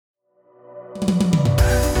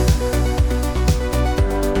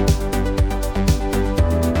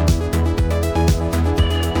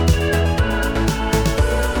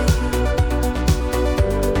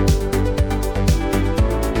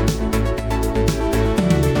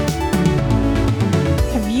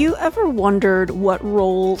ever wondered what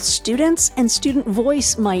role students and student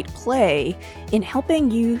voice might play in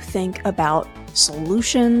helping you think about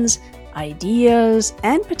solutions, ideas,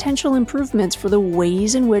 and potential improvements for the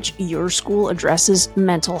ways in which your school addresses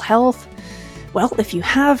mental health? Well, if you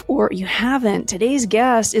have or you haven't, today's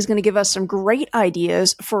guest is going to give us some great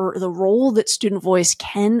ideas for the role that student voice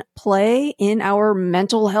can play in our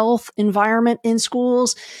mental health environment in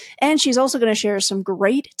schools. And she's also going to share some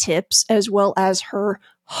great tips as well as her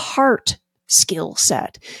heart skill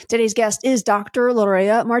set. Today's guest is Dr.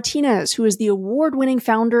 Lorea Martínez, who is the award-winning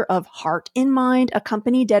founder of Heart in Mind, a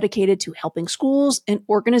company dedicated to helping schools and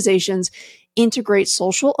organizations integrate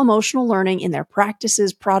social emotional learning in their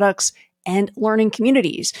practices, products, and learning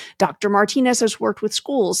communities. Dr. Martinez has worked with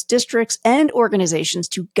schools, districts, and organizations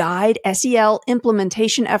to guide SEL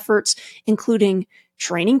implementation efforts, including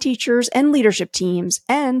training teachers and leadership teams,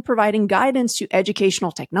 and providing guidance to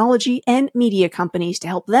educational technology and media companies to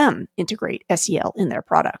help them integrate SEL in their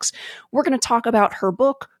products. We're going to talk about her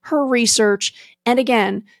book, her research, and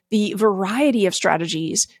again, the variety of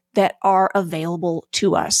strategies that are available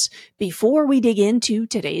to us. Before we dig into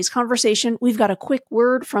today's conversation, we've got a quick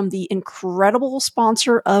word from the incredible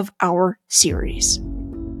sponsor of our series.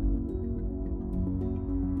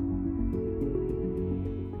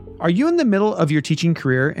 Are you in the middle of your teaching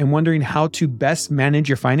career and wondering how to best manage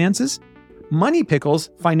your finances? Money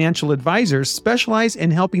Pickles financial advisors specialize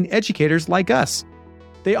in helping educators like us.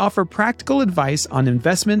 They offer practical advice on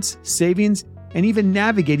investments, savings, and even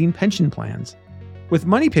navigating pension plans. With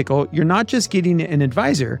Money Pickle, you're not just getting an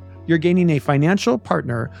advisor, you're gaining a financial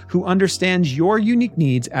partner who understands your unique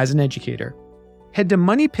needs as an educator. Head to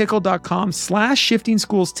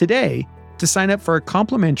moneypickle.com/shiftingschools today to sign up for a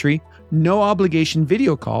complimentary, no obligation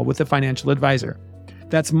video call with a financial advisor.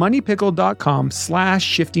 That's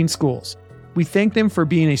moneypickle.com/shiftingschools. We thank them for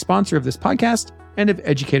being a sponsor of this podcast and of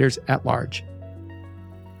educators at large.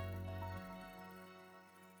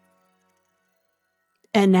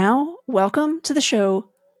 And now, welcome to the show,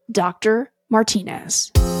 Dr.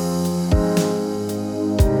 Martinez.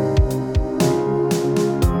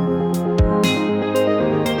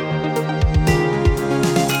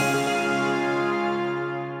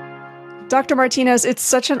 Dr. Martinez, it's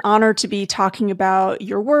such an honor to be talking about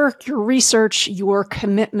your work, your research, your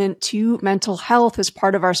commitment to mental health as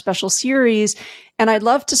part of our special series. And I'd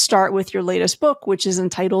love to start with your latest book, which is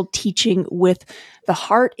entitled Teaching with the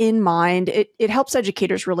Heart in Mind. It helps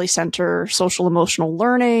educators really center social emotional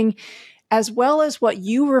learning, as well as what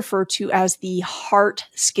you refer to as the heart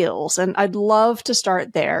skills. And I'd love to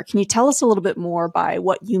start there. Can you tell us a little bit more by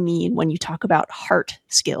what you mean when you talk about heart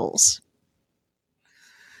skills?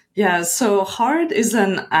 Yeah, so HEART is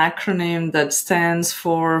an acronym that stands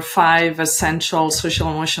for 5 essential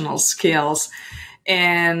social emotional skills.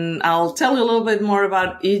 And I'll tell you a little bit more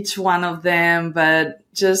about each one of them, but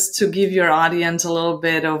just to give your audience a little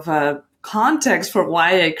bit of a context for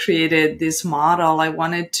why I created this model, I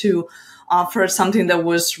wanted to offer something that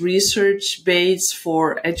was research-based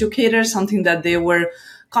for educators, something that they were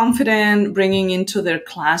confident bringing into their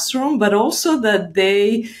classroom, but also that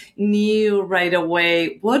they knew right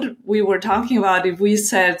away what we were talking about. If we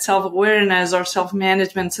said self-awareness or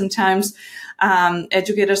self-management, sometimes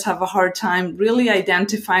educators have a hard time really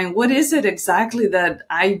identifying what is it exactly that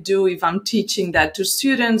I do if I'm teaching that to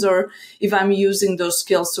students or if I'm using those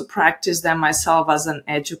skills to practice them myself as an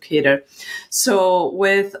educator. So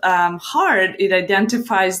with HEART, it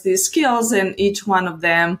identifies these skills, and each one of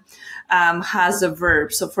them has a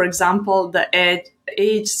verb. So for example, the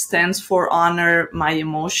H stands for honor my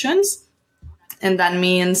emotions. And that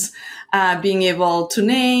means being able to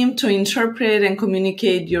name, to interpret, and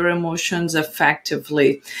communicate your emotions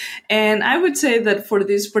effectively. And I would say that for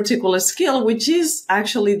this particular skill, which is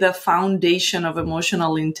actually the foundation of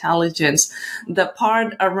emotional intelligence, the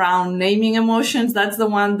part around naming emotions, that's the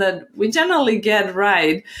one that we generally get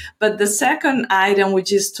right. But the second item,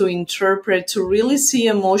 which is to interpret, to really see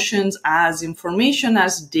emotions as information,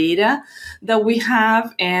 as data that we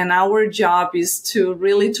have. And our job is to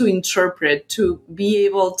really to interpret, to be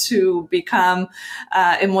able to become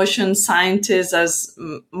emotion scientists, as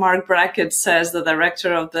Mark Brackett says, the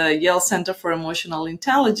director of the Yale Center for Emotional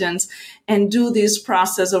Intelligence, and do this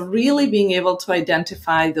process of really being able to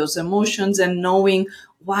identify those emotions and knowing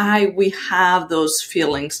why we have those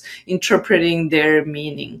feelings, interpreting their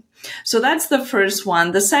meaning. So that's the first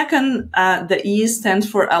one. The second, the E stands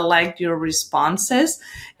for I liked your responses.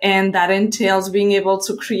 And that entails being able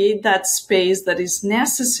to create that space that is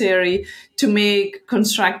necessary to make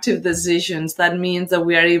constructive decisions. That means that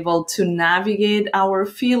we are able to navigate our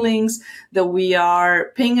feelings, that we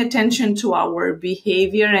are paying attention to our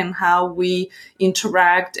behavior and how we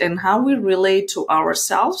interact and how we relate to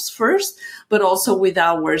ourselves first, but also with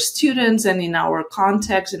our students and in our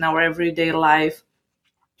context, in our everyday life.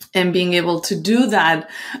 And being able to do that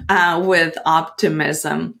with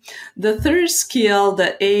optimism. The third skill,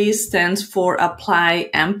 the A, stands for apply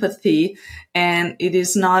empathy. And it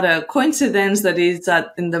is not a coincidence that it's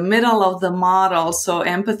in the middle of the model. So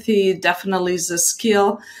empathy definitely is a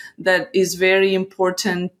skill that is very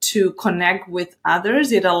important to connect with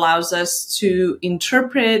others. It allows us to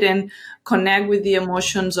interpret and connect with the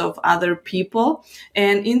emotions of other people.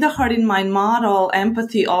 And in the Heart in Mind model,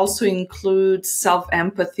 empathy also includes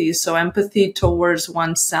self-empathy. So empathy towards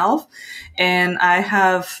oneself. And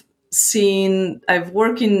I've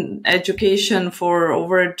worked in education for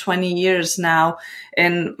over 20 years now.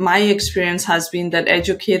 And my experience has been that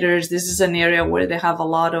educators, this is an area where they have a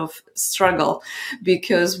lot of struggle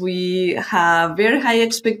because we have very high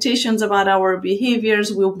expectations about our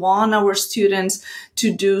behaviors. We want our students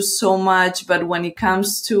to do so much, but when it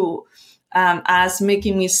comes to us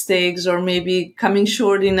making mistakes or maybe coming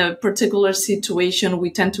short in a particular situation, we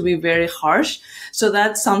tend to be very harsh. So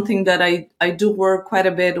that's something that I do work quite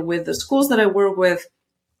a bit with the schools that I work with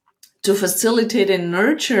to facilitate and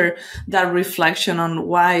nurture that reflection on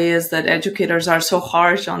why is that educators are so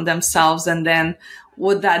harsh on themselves and then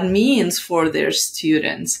what that means for their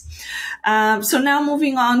students. So now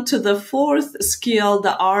moving on to the fourth skill,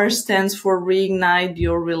 the R stands for reignite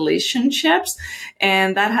your relationships.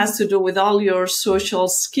 And that has to do with all your social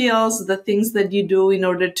skills, the things that you do in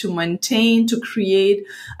order to maintain, to create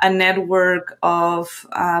a network of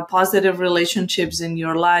positive relationships in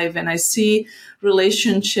your life. And I see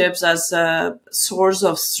relationships as a source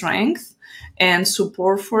of strength and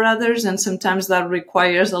support for others. And sometimes that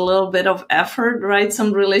requires a little bit of effort, right?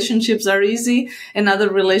 Some relationships are easy and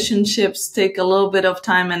other relationships take a little bit of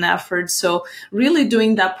time and effort. So really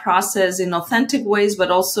doing that process in authentic ways,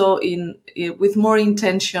 but also with more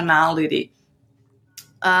intentionality.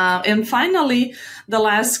 And finally, the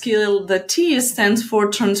last skill, the T, stands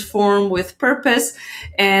for transform with purpose.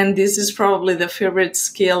 And this is probably the favorite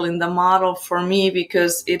skill in the model for me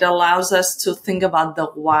because it allows us to think about the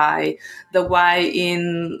why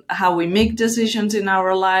in how we make decisions in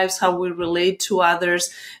our lives, how we relate to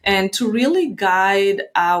others, and to really guide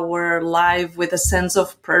our life with a sense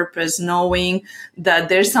of purpose, knowing that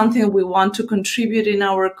there's something we want to contribute in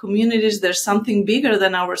our communities. There's something bigger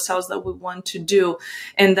than ourselves that we want to do.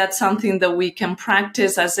 And that's something that we can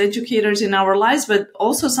practice as educators in our lives, but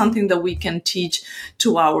also something that we can teach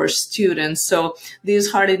to our students. So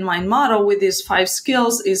this Heart in Mind model with these 5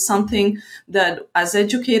 skills is something that as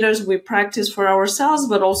educators we practice for ourselves,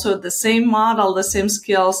 but also the same model, the same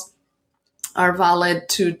skills are valid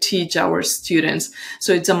to teach our students.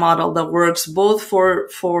 So it's a model that works both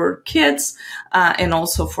for kids and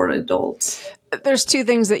also for adults. There's 2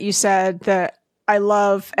 things that you said that I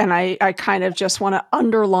love, and I kind of just want to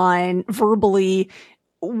underline verbally.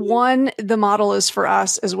 One, the model is for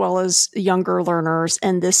us as well as younger learners,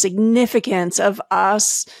 and the significance of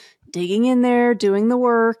us digging in there, doing the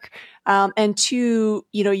work. And 2,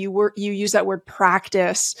 you use that word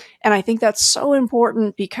practice. And I think that's so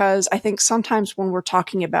important because I think sometimes when we're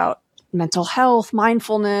talking about mental health,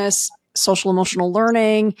 mindfulness, social emotional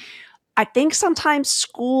learning, I think sometimes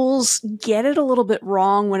schools get it a little bit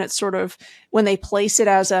wrong when they place it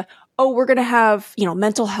as we're going to have,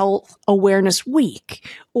 mental health awareness week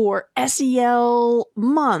or SEL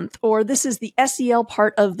month, or this is the SEL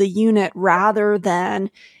part of the unit rather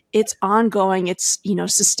than it's ongoing. It's,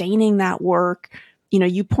 sustaining that work.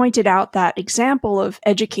 You pointed out that example of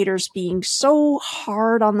educators being so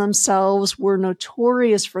hard on themselves. We're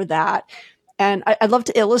notorious for that. And I'd love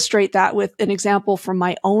to illustrate that with an example from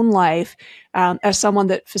my own life. As someone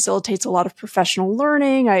that facilitates a lot of professional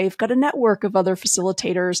learning, I've got a network of other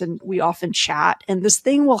facilitators and we often chat. And this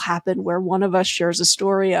thing will happen where one of us shares a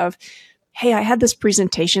story of, hey, I had this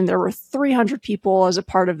presentation. There were 300 people as a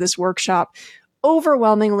part of this workshop.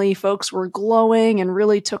 Overwhelmingly, folks were glowing and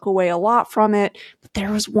really took away a lot from it. But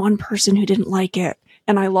there was one person who didn't like it.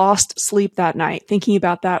 And I lost sleep that night thinking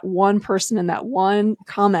about that one person and that one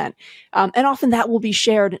comment. And often that will be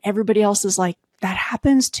shared and everybody else is like, that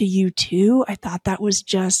happens to you too? I thought that was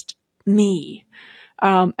just me.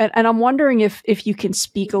 And I'm wondering if you can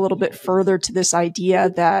speak a little bit further to this idea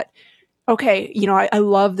that, okay, I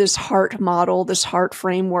love this heart model, this heart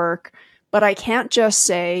framework, but I can't just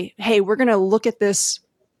say, hey, we're going to look at this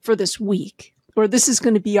for this week, or this is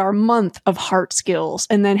going to be our month of heart skills.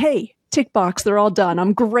 And then, hey, tick box, they're all done.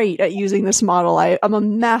 I'm great at using this model. I'm a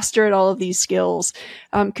master at all of these skills.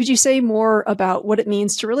 Could you say more about what it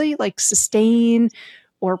means to really sustain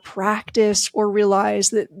or practice or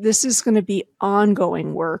realize that this is going to be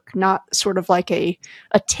ongoing work, not sort of like a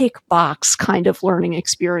tick box kind of learning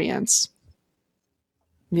experience?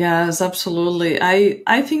 Yes, absolutely.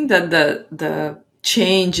 I think that the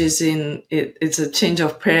change is it's a change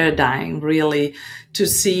of paradigm, really, to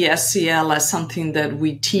see SEL as something that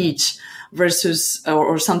we teach versus,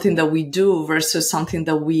 or something that we do versus something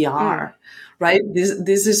that we are. Right?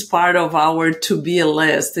 This is part of our to-be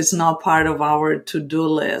list. It's not part of our to-do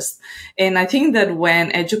list. And I think that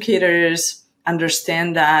when educators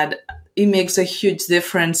understand that, it makes a huge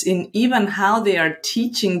difference in even how they are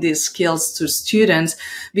teaching these skills to students,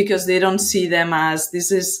 because they don't see them as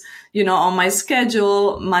this is, on my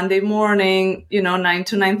schedule, Monday morning, 9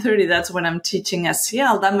 to 9:30, that's when I'm teaching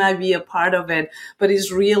SEL. That might be a part of it, but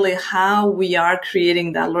it's really how we are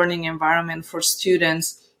creating that learning environment for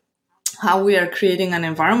students, how we are creating an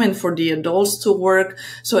environment for the adults to work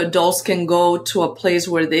so adults can go to a place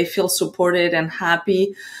where they feel supported and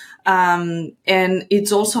happy. And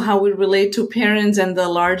it's also how we relate to parents and the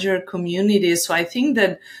larger community. So I think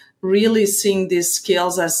that really seeing these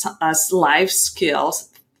skills as life skills,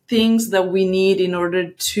 things that we need in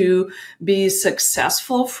order to be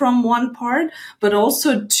successful from one part, but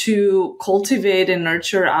also to cultivate and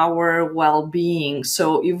nurture our well-being.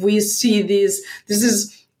 So if we see this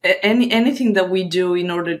is anything that we do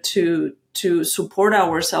in order to support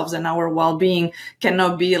ourselves and our well-being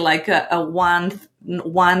cannot be like a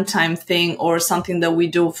one-time thing or something that we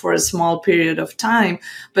do for a small period of time,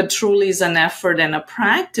 but truly is an effort and a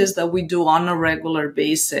practice that we do on a regular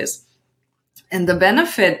basis. And the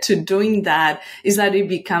benefit to doing that is that it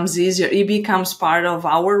becomes easier. It becomes part of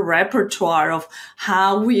our repertoire of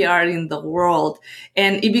how we are in the world.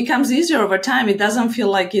 And it becomes easier over time. It doesn't feel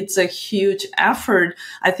like it's a huge effort.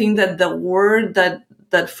 I think that the word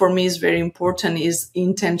that for me is very important is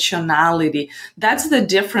intentionality. That's the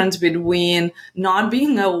difference between not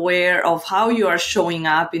being aware of how you are showing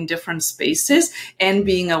up in different spaces and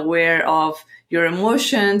being aware of your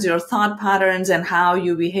emotions, your thought patterns, and how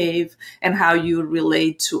you behave and how you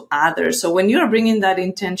relate to others. So when you're bringing that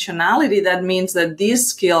intentionality, that means that these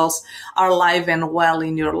skills are alive and well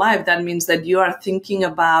in your life. That means that you are thinking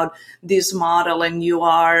about this model and you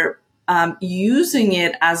are using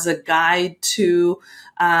it as a guide to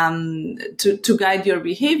guide your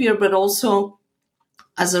behavior, but also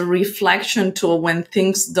as a reflection tool when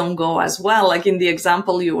things don't go as well. Like in the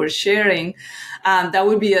example you were sharing, that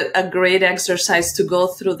would be a great exercise to go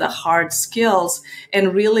through the hard skills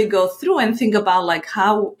and really go through and think about like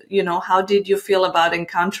how did you feel about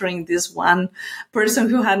encountering this one person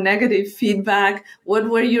who had negative feedback? What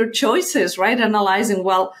were your choices, right? Analyzing,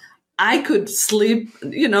 well, I could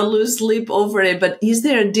lose sleep over it, but is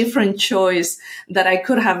there a different choice that I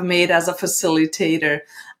could have made as a facilitator?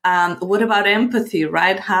 What about empathy,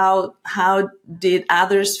 right? How did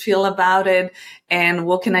others feel about it? And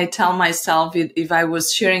what can I tell myself if I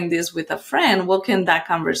was sharing this with a friend? What can that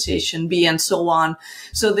conversation be? And so on.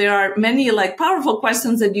 So there are many powerful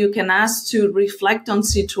questions that you can ask to reflect on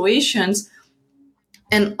situations.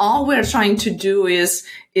 And all we're trying to do is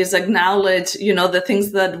acknowledge, the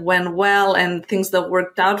things that went well and things that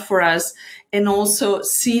worked out for us, and also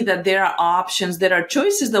see that there are options, there are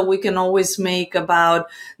choices that we can always make about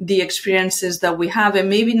the experiences that we have. And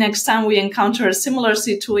maybe next time we encounter a similar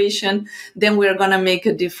situation, then we're going to make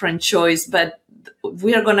a different choice, but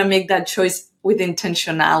we are going to make that choice with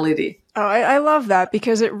intentionality. Oh, I love that,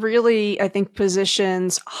 because it really, I think,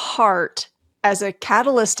 positions heart as a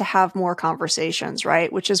catalyst to have more conversations,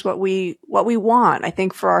 right? Which is what we want, I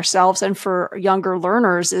think, for ourselves and for younger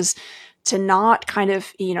learners, is to not kind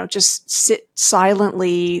of, just sit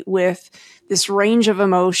silently with this range of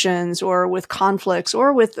emotions or with conflicts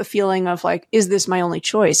or with the feeling of like, is this my only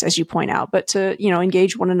choice, as you point out, but to,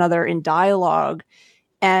 engage one another in dialogue.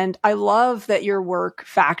 And I love that your work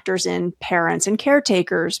factors in parents and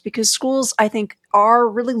caretakers, because schools, I think, are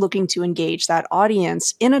really looking to engage that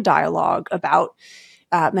audience in a dialogue about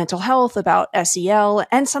mental health, about SEL,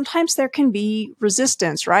 and sometimes there can be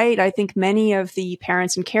resistance, right? I think many of the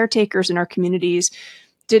parents and caretakers in our communities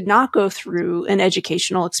did not go through an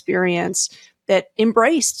educational experience that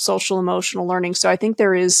embraced social emotional learning. So I think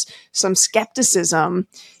there is some skepticism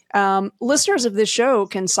Listeners of this show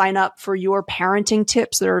can sign up for your parenting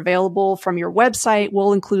tips that are available from your website.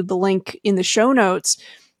 We'll include the link in the show notes.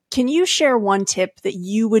 Can you share one tip that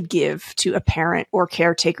you would give to a parent or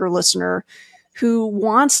caretaker listener who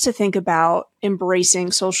wants to think about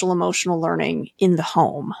embracing social emotional learning in the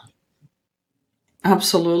home?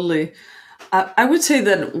 Absolutely. I would say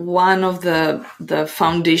that one of the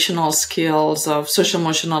foundational skills of social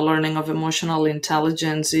emotional learning, of emotional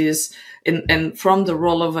intelligence, is, and from the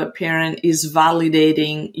role of a parent, is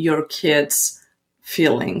validating your kids'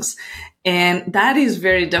 feelings. And that is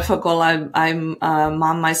very difficult. I'm a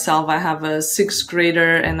mom myself. I have a sixth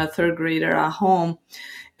grader and a third grader at home.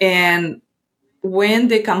 And when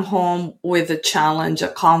they come home with a challenge, a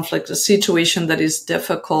conflict, a situation that is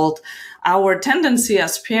difficult, our tendency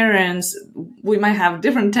as parents, we might have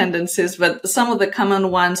different tendencies, but some of the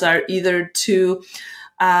common ones are either to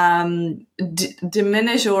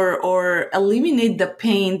diminish or eliminate the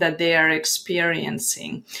pain that they are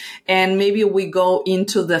experiencing. And maybe we go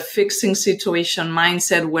into the fixing situation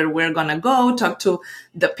mindset where we're going to go talk to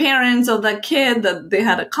the parents of the kid that they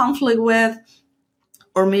had a conflict with.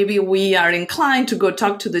 Or maybe we are inclined to go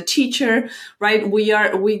talk to the teacher, right?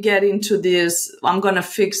 We get into this, I'm going to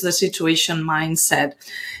fix the situation mindset.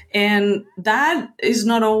 And that is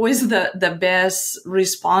not always the best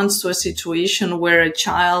response to a situation where a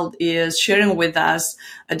child is sharing with us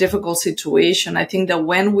a difficult situation. I think that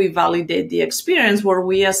when we validate the experience, what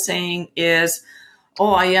we are saying is,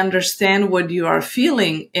 oh, I understand what you are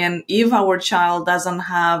feeling. And if our child doesn't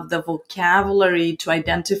have the vocabulary to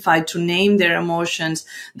identify, to name their emotions,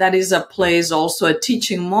 that is a place, also a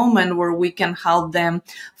teaching moment where we can help them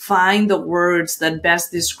find the words that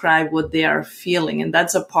best describe what they are feeling. And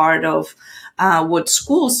that's a part of what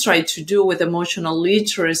schools try to do with emotional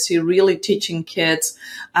literacy, really teaching kids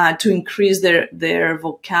to increase their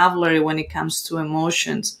vocabulary when it comes to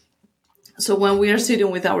emotions. So when we are sitting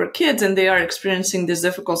with our kids and they are experiencing this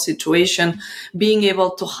difficult situation, being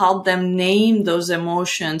able to help them name those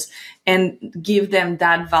emotions and give them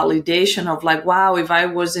that validation of like, wow, if I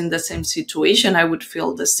was in the same situation, I would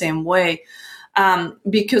feel the same way.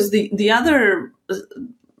 Because the other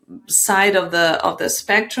side of the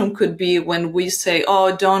spectrum could be when we say,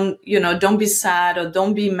 oh, don't be sad or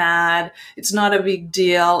don't be mad. It's not a big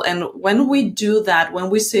deal. And when we do that, when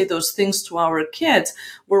we say those things to our kids,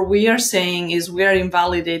 what we are saying is we are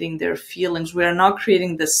invalidating their feelings. We are not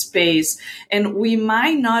creating the space, and we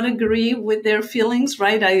might not agree with their feelings,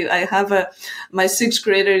 right? I have my sixth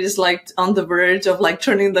grader is like on the verge of like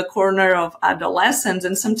turning the corner of adolescence.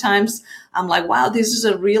 And sometimes I'm like, wow, this is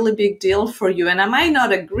a really big deal for you. And I might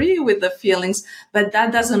not agree with the feelings, but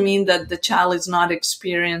that doesn't mean that the child is not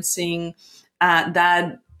experiencing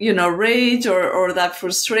that, rage or that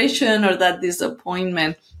frustration or that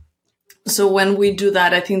disappointment. So when we do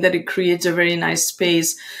that, I think that it creates a very nice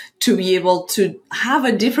space to be able to have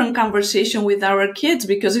a different conversation with our kids,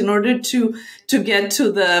 because in order to get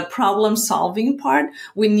to the problem solving part,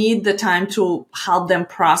 we need the time to help them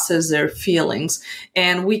process their feelings.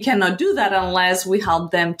 And we cannot do that unless we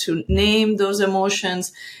help them to name those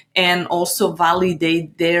emotions and also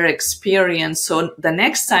validate their experience. So the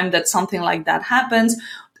next time that something like that happens,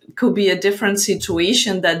 could be a different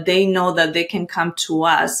situation that they know that they can come to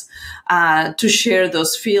us to share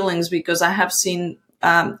those feelings, because I have seen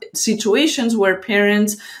situations where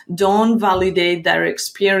parents don't validate their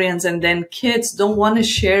experience, and then kids don't want to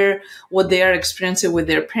share what they are experiencing with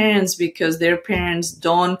their parents because their parents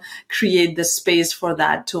don't create the space for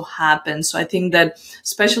that to happen. So I think that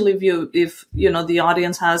especially if the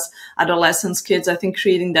audience has adolescents, kids, I think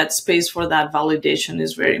creating that space for that validation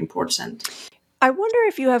is very important. I wonder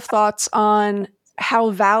if you have thoughts on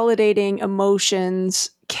how validating emotions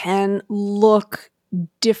can look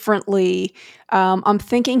differently. I'm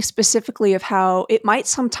thinking specifically of how it might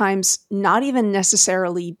sometimes not even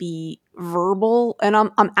necessarily be verbal. And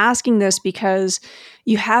I'm asking this because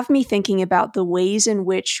you have me thinking about the ways in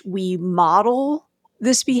which we model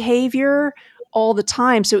this behavior all the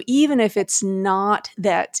time. So even if it's not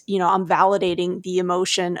that, I'm validating the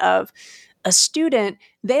emotion of a student,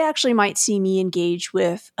 they actually might see me engage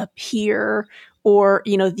with a peer. Or,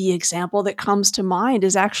 the example that comes to mind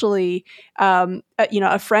is actually,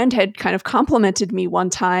 a friend had kind of complimented me one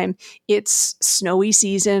time. It's snowy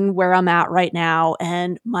season where I'm at right now,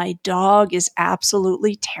 and my dog is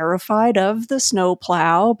absolutely terrified of the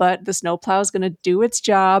snowplow, but the snowplow is going to do its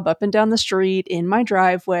job up and down the street in my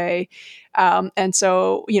driveway. And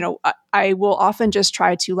so, I will often just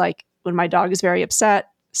try to, like, when my dog is very upset,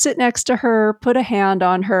 sit next to her, put a hand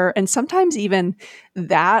on her, and sometimes even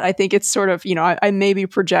that, I think it's sort of, I may be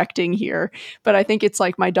projecting here, but I think it's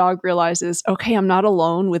like my dog realizes, okay, I'm not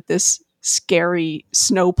alone with this scary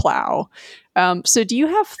snowplow. So, do you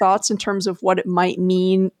have thoughts in terms of what it might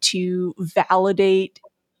mean to validate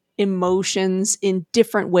emotions in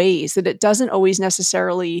different ways, that it doesn't always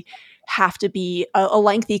necessarily have to be a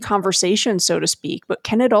lengthy conversation, so to speak, but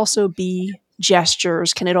can it also be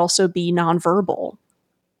gestures? Can it also be nonverbal?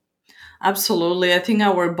 Absolutely. I think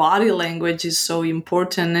our body language is so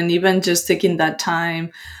important. And even just taking that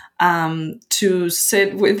time to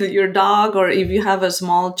sit with your dog, or if you have a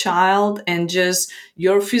small child, and just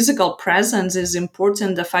your physical presence is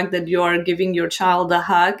important. The fact that you are giving your child a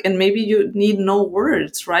hug, and maybe you need no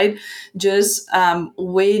words, right? Just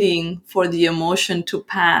waiting for the emotion to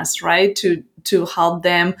pass, right? To help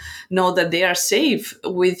them know that they are safe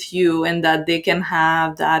with you, and that they can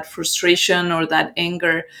have that frustration or that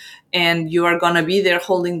anger, and you are going to be there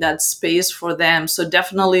holding that space for them. So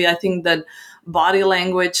definitely, I think that body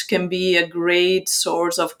language can be a great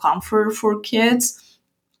source of comfort for kids.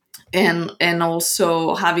 And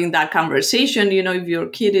also having that conversation, if your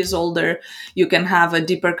kid is older, you can have a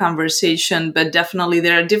deeper conversation. But definitely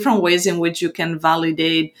there are different ways in which you can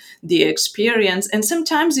validate the experience, and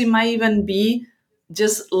sometimes it might even be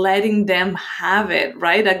just letting them have it,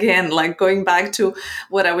 right? Again, like going back to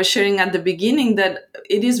what I was sharing at the beginning, that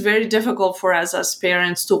it is very difficult for us as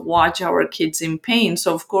parents to watch our kids in pain.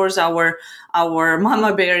 So of course our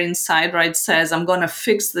mama bear inside, right, says, I'm going to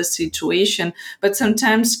fix the situation. But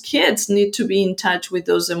sometimes kids need to be in touch with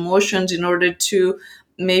those emotions in order to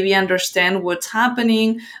maybe understand what's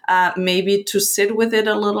happening, maybe to sit with it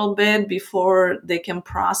a little bit before they can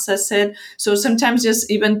process it. So sometimes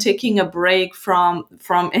just even taking a break from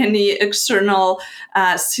any external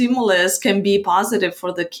stimulus can be positive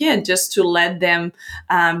for the kid, just to let them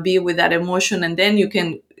be with that emotion. And then you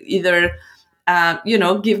can either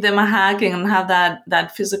give them a hug and have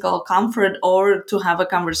that physical comfort, or to have a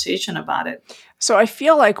conversation about it. So I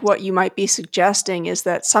feel like what you might be suggesting is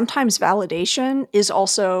that sometimes validation is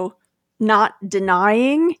also not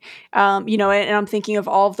denying, and I'm thinking of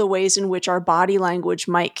all of the ways in which our body language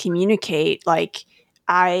might communicate. Like,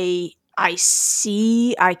 I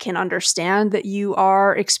see, I can understand that you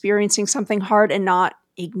are experiencing something hard, and not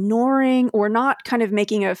ignoring or not kind of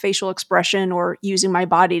making a facial expression or using my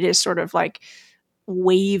body to sort of like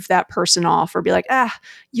wave that person off or be like,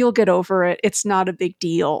 you'll get over it. It's not a big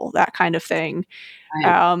deal, that kind of thing.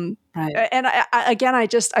 Right. Um, Right. and again, I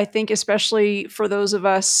think, especially for those of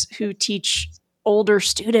us who teach older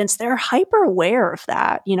students, they're hyper aware of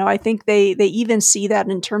that. I think they even see that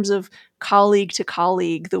in terms of colleague to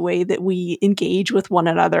colleague, the way that we engage with one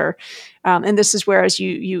another. And this is where, as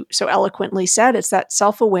you so eloquently said, it's that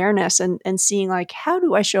self awareness and seeing, like, how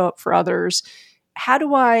do I show up for others? How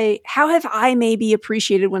have I maybe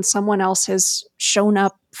appreciated when someone else has shown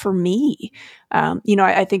up for me?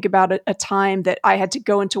 I think about a time that I had to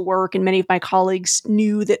go into work, and many of my colleagues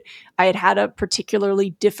knew that I had had a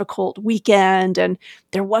particularly difficult weekend, and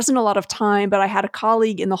there wasn't a lot of time. But I had a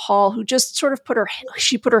colleague in the hall who just sort of put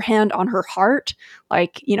her hand on her heart,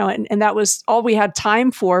 like, and that was all we had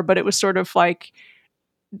time for. But it was sort of like,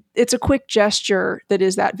 it's a quick gesture that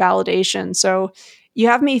is that validation. So you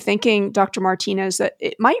have me thinking, Dr. Martinez, that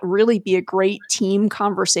it might really be a great team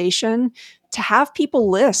conversation to have people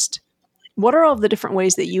list what are all the different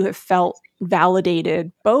ways that you have felt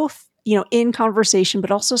validated, both, in conversation, but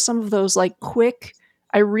also some of those like quick,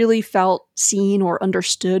 I really felt seen or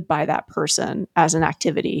understood by that person as an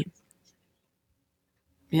activity.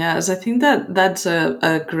 Yes, I think that that's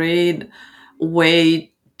a great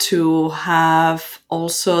way to have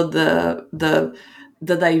also the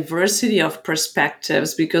diversity of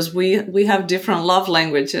perspectives, because we have different love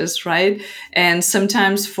languages, right? And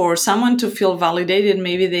sometimes for someone to feel validated,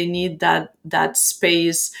 maybe they need that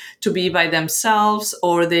space to be by themselves,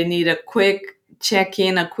 or they need a quick check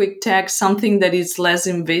in, a quick text, something that is less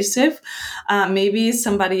invasive. Maybe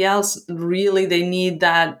somebody else really, they need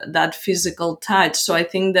that physical touch. So I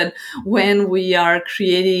think that when we are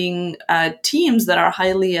creating teams that are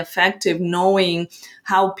highly effective, knowing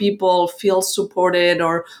how people feel supported,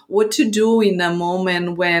 or what to do in a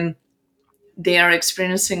moment when they are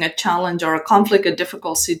experiencing a challenge or a conflict, a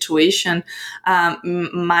difficult situation,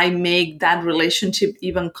 might make that relationship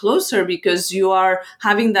even closer, because you are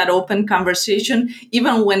having that open conversation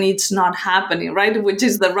even when it's not happening, right? Which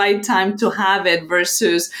is the right time to have it,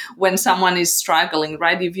 versus when someone is struggling,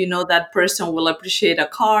 right? If you know that person will appreciate a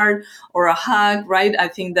card or a hug, right? I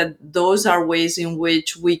think that those are ways in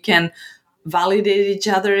which we can validate each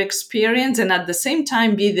other experience, and at the same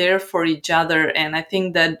time be there for each other. And I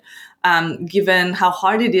think that given how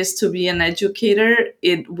hard it is to be an educator,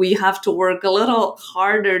 we have to work a little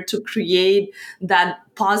harder to create that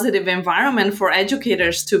positive environment for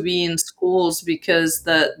educators to be in schools, because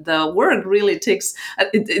the work really takes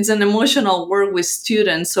it's an emotional work with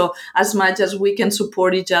students. So as much as we can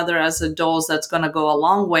support each other as adults, that's going to go a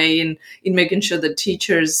long way in making sure that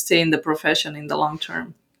teachers stay in the profession in the long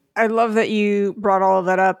term. I love that you brought all of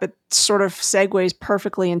that up. It sort of segues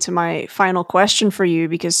perfectly into my final question for you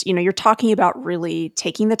because, you're talking about really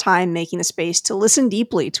taking the time, making the space to listen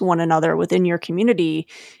deeply to one another within your community.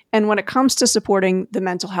 And when it comes to supporting the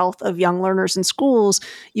mental health of young learners in schools,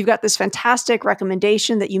 you've got this fantastic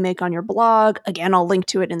recommendation that you make on your blog. Again, I'll link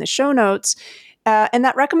to it in the show notes. And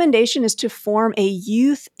that recommendation is to form a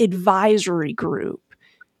youth advisory group.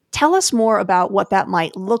 Tell us more about what that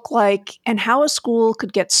might look like and how a school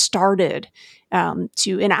could get started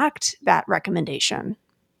to enact that recommendation.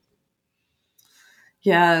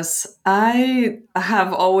 Yes, I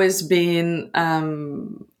have always been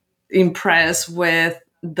impressed with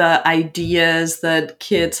the ideas that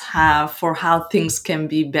kids have for how things can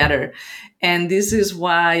be better. And this is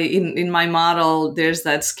why in my model, there's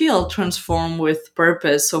that skill, transform with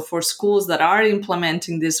purpose. So for schools that are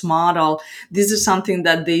implementing this model, this is something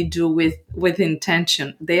that they do with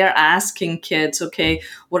intention. They are asking kids, okay,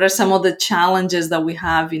 what are some of the challenges that we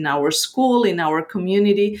have in our school, in our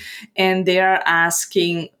community? And they are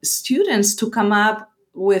asking students to come up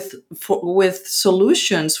with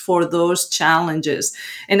solutions for those challenges.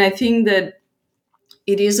 And I think that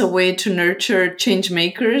it is a way to nurture change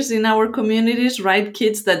makers in our communities, right?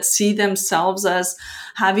 Kids that see themselves as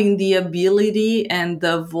having the ability and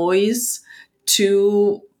the voice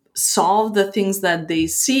to solve the things that they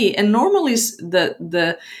see. And normally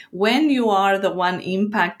the when you are the one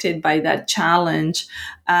impacted by that challenge,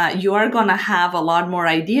 you are going to have a lot more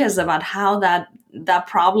ideas about how that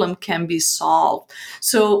problem can be solved.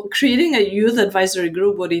 So creating a youth advisory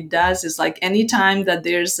group, what it does is, like, anytime that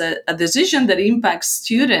there's a decision that impacts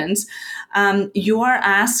students, you are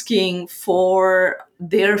asking for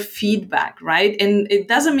their feedback, right? And it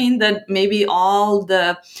doesn't mean that maybe all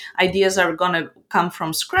the ideas are going to come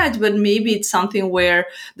from scratch, but maybe it's something where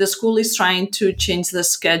the school is trying to change the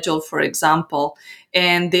schedule, for example,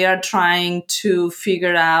 and they are trying to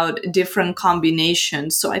figure out different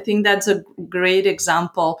combinations. So I think that's a great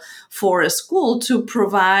example for a school to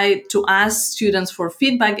ask students for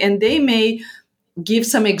feedback, and they may give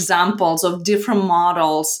some examples of different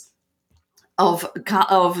models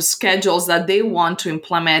of schedules that they want to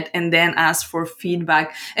implement, and then ask for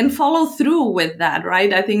feedback and follow through with that,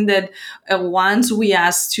 right? I think that once we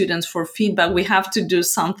ask students for feedback, we have to do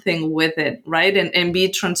something with it, right? And be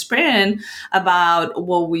transparent about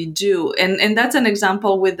what we do. And that's an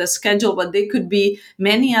example with the schedule, but there could be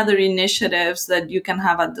many other initiatives that you can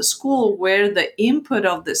have at the school where the input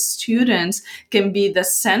of the students can be the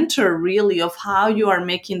center, really, of how you are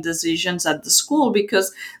making decisions at the school,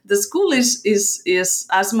 because the school is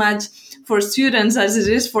as much for students as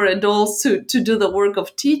it is for adults to do the work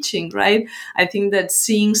of teaching, right? I think that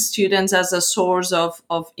seeing students as a source of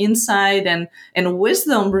insight and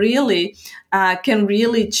wisdom really can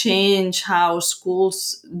really change how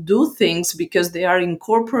schools do things, because they are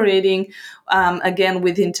incorporating, again,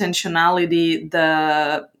 with intentionality,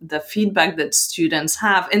 the feedback that students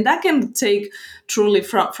have. And that can take, truly,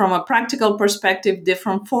 from a practical perspective,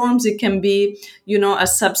 different forms. It can be, a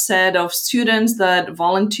subset of students that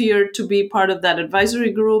volunteer to be part of that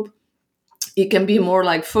advisory group. It can be more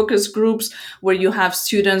like focus groups where you have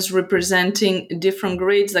students representing different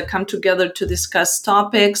grades that come together to discuss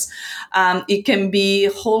topics. It can be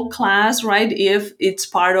whole class, right? If it's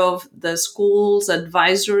part of the school's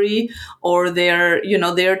advisory or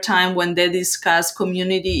their time when they discuss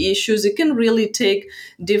community issues. It can really take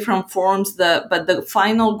different forms. But the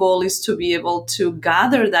final goal is to be able to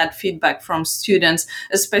gather that feedback from students,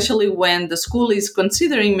 especially when the school is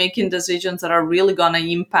considering making decisions that are really going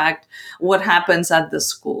to impact what happens at the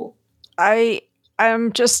school.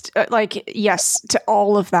 I'm just yes to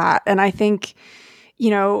all of that. And I think,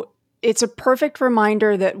 it's a perfect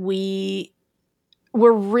reminder that we're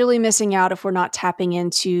really missing out if we're not tapping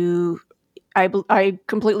into, I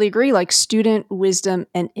completely agree, like student wisdom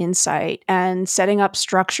and insight, and setting up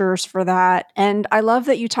structures for that. And I love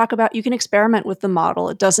that you talk about you can experiment with the model.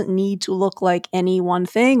 It doesn't need to look like any one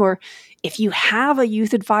thing. Or if you have a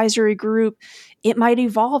youth advisory group, it might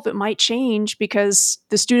evolve, it might change, because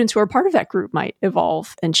the students who are part of that group might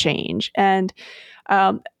evolve and change. And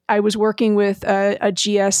I was working with a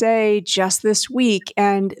GSA just this week,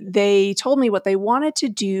 and they told me what they wanted to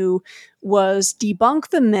do was debunk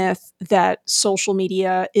the myth that social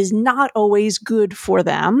media is not always good for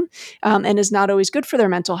them, and is not always good for their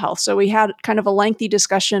mental health. So we had kind of a lengthy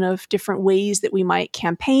discussion of different ways that we might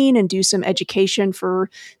campaign and do some education for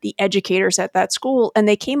the educators at that school. And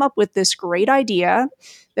they came up with this great idea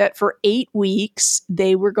that for 8 weeks,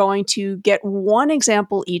 they were going to get one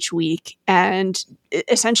example each week and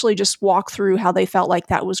essentially just walk through how they felt like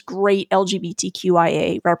that was great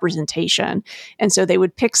LGBTQIA representation. And so they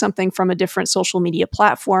would pick something from a different social media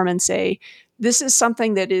platform and say, this is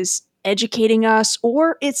something that is educating us,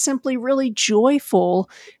 or it's simply really joyful,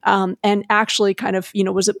 and actually kind of,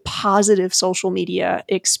 was a positive social media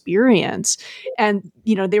experience. And,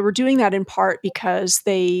 they were doing that in part because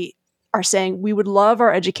they are saying we would love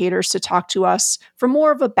our educators to talk to us from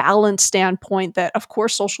more of a balanced standpoint that, of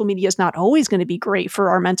course, social media is not always going to be great for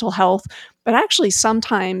our mental health, but actually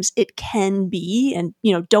sometimes it can be. And,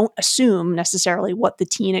 don't assume necessarily what the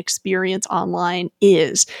teen experience online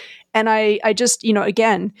is. And I just,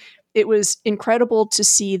 again, it was incredible to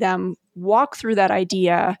see them walk through that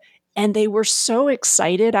idea. And they were so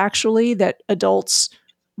excited, actually, that adults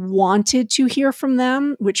wanted to hear from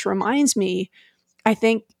them, which reminds me, I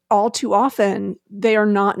think all too often they are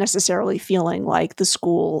not necessarily feeling like the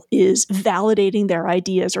school is validating their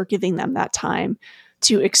ideas or giving them that time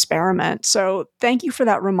to experiment. So thank you for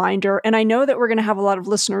that reminder. And I know that we're going to have a lot of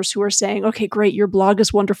listeners who are saying, okay, great, your blog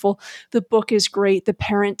is wonderful. The book is great. The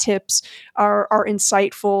parent tips are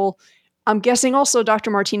insightful. I'm guessing also,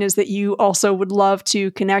 Dr. Martinez, that you also would love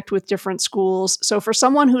to connect with different schools. So for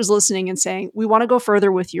someone who's listening and saying, we want to go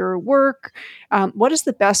further with your work, what is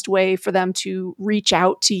the best way for them to reach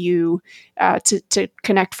out to you to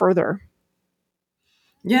connect further?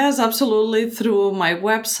 Yes, absolutely. Through my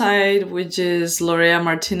website, which is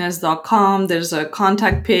loreamartinez.com, there's a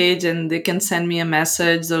contact page and they can send me a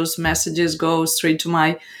message. Those messages go straight to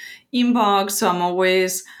my inbox. So I'm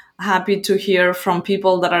always happy to hear from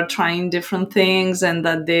people that are trying different things and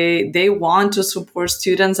that they want to support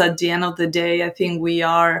students. At the end of the day, I think we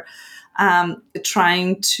are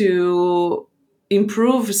trying to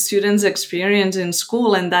improve students' experience in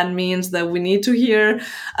school. And that means that we need to hear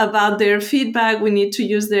about their feedback. We need to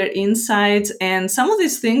use their insights. And some of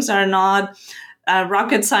these things are not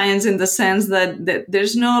rocket science in the sense that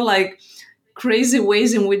there's no like crazy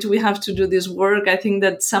ways in which we have to do this work. I think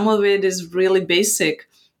that some of it is really basic.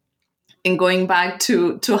 And going back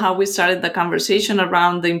to how we started the conversation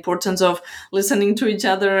around the importance of listening to each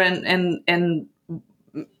other and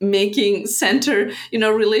making center,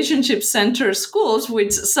 relationship center schools,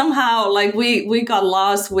 which somehow like we got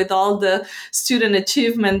lost with all the student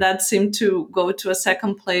achievement that seemed to go to a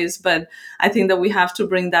second place. But I think that we have to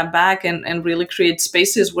bring that back and really create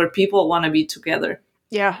spaces where people want to be together.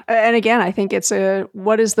 Yeah. And again, I think it's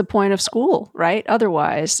what is the point of school, right?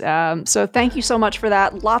 Otherwise. So thank you so much for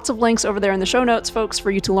that. Lots of links over there in the show notes, folks,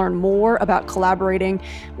 for you to learn more about collaborating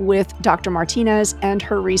with Dr. Martinez and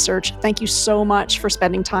her research. Thank you so much for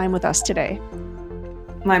spending time with us today.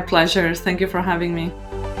 My pleasure. Thank you for having me.